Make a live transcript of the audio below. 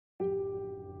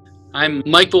I'm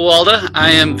Mike Buwalda.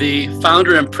 I am the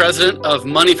founder and president of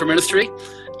Money for Ministry,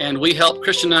 and we help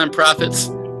Christian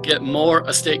nonprofits get more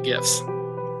estate gifts.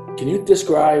 Can you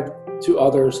describe to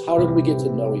others, how did we get to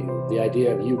know you? The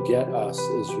idea of you get us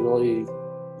is really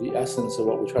the essence of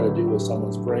what we try to do with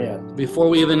someone's brand. Before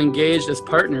we even engaged as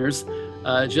partners,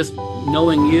 just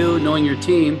knowing you, knowing your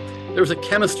team, there was a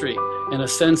chemistry and a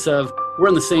sense of we're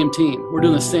on the same team. We're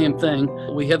doing the same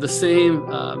thing. We have the same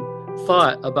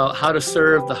thought about how to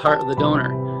serve the heart of the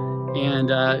donor. And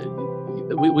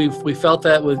we felt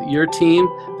that with your team,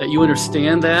 that you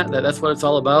understand that's what it's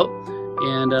all about.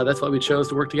 And that's why we chose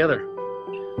to work together.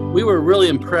 We were really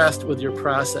impressed with your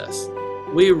process.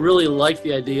 We really liked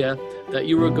the idea that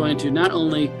you were going to not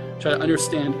only try to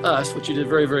understand us, which you did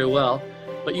very, very well,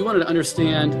 but you wanted to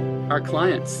understand our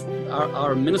clients,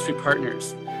 our ministry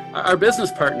partners, our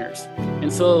business partners.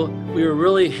 And so we were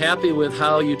really happy with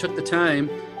how you took the time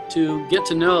to get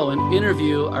to know and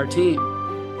interview our team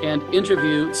and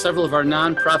interview several of our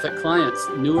nonprofit clients,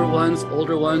 newer ones,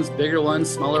 older ones, bigger ones,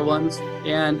 smaller ones.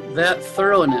 And that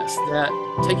thoroughness,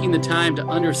 that taking the time to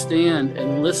understand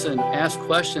and listen, ask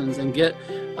questions, and get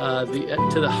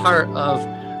to the heart of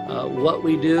what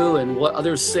we do and what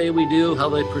others say we do, how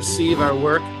they perceive our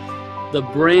work. The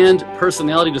brand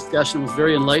personality discussion was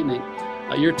very enlightening.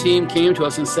 Your team came to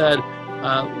us and said,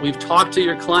 we've talked to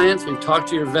your clients, we've talked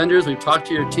to your vendors, we've talked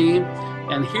to your team,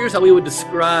 and here's how we would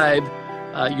describe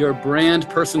your brand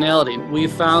personality. We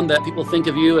found that people think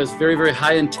of you as very, very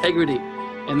high integrity,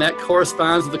 and that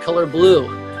corresponds with the color blue.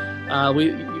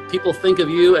 People think of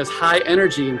you as high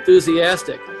energy,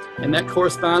 enthusiastic, and that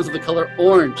corresponds with the color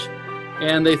orange.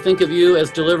 And they think of you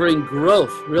as delivering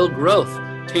growth, real growth,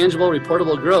 tangible,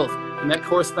 reportable growth, and that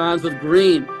corresponds with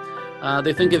green.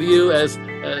 They think of you as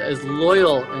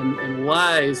loyal and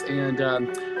wise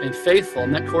and faithful,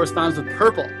 and that corresponds with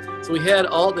purple. So we had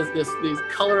all these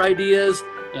color ideas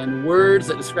and words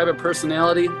that describe a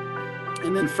personality,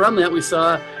 and then from that we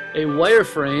saw a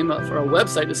wireframe for our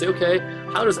website to say, okay,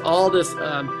 how does all this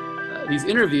these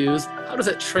interviews, how does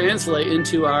it translate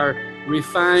into our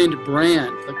refined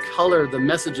brand, the color, the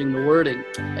messaging, the wording?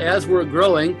 As we're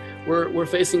growing, we're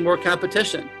facing more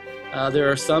competition. There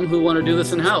are some who want to do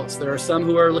this in-house. There are some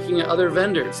who are looking at other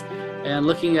vendors and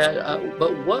looking at,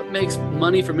 but what makes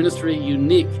Money for Ministry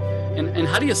unique? And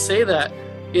how do you say that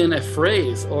in a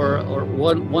phrase or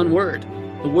one word?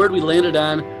 The word we landed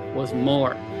on was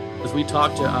more. As we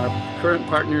talked to our current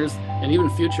partners and even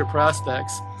future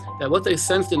prospects, that what they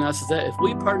sensed in us is that if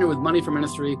we partner with Money for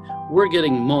Ministry, we're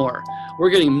getting more. We're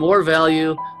getting more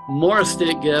value, more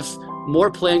estate gifts,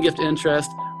 more plan gift interest,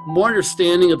 more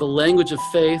understanding of the language of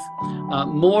faith,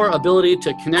 more ability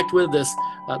to connect with this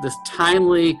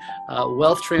timely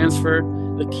wealth transfer.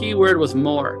 The key word was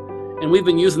more. And we've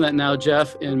been using that now,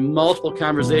 Jeff, in multiple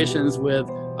conversations with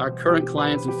our current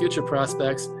clients and future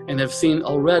prospects, and have seen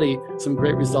already some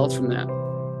great results from that.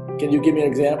 Can you give me an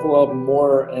example of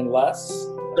more and less?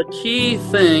 The key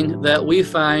thing that we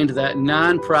find that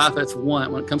nonprofits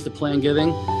want when it comes to plan giving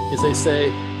is they say,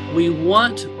 we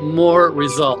want more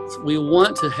results. We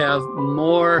want to have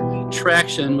more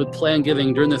traction with plan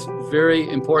giving during this very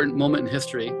important moment in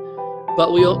history,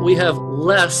 but we have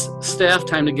less staff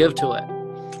time to give to it.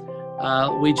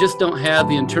 We just don't have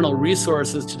the internal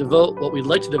resources to devote what we'd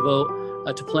like to devote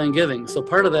to plan giving. So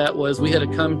part of that was we had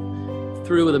to come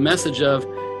through with a message of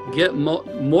get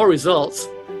more results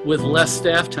with less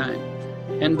staff time.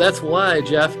 And that's why,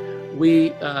 Jeff, we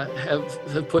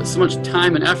have put so much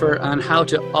time and effort on how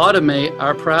to automate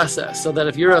our process, so that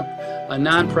if you're a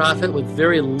nonprofit with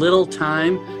very little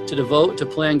time to devote to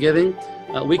plan giving,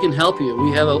 we can help you.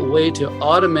 We have a way to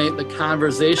automate the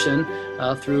conversation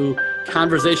through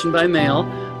conversation by mail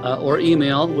or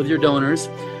email with your donors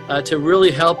to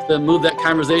really help them move that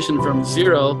conversation from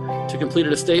zero to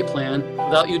completed estate plan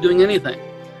without you doing anything.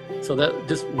 So that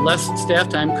just less staff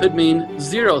time could mean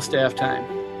zero staff time.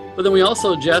 But then we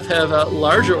also, Jeff, have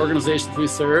larger organizations we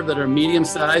serve that are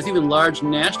medium-sized, even large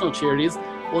national charities.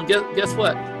 Well, guess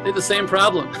what? They have the same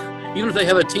problem. Even if they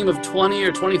have a team of 20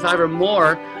 or 25 or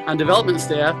more on development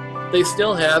staff, they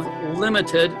still have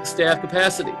limited staff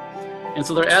capacity. And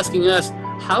so they're asking us,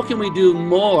 how can we do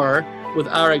more with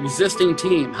our existing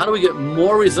team? How do we get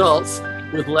more results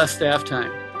with less staff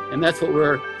time? And that's what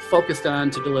we're focused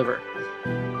on to deliver.